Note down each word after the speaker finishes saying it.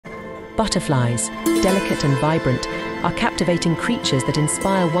Butterflies, delicate and vibrant, are captivating creatures that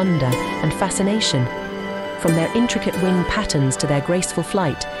inspire wonder and fascination. From their intricate wing patterns to their graceful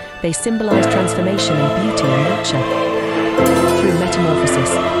flight, they symbolize transformation and beauty in nature. Through metamorphosis,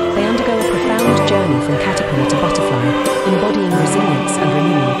 they undergo a profound journey from caterpillar to butterfly, embodying resilience and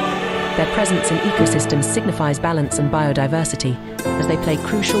renewal. Their presence in ecosystems signifies balance and biodiversity, as they play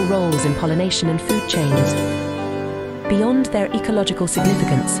crucial roles in pollination and food chains. Beyond their ecological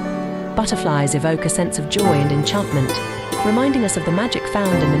significance, butterflies evoke a sense of joy and enchantment, reminding us of the magic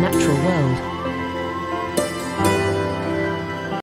found in the natural world.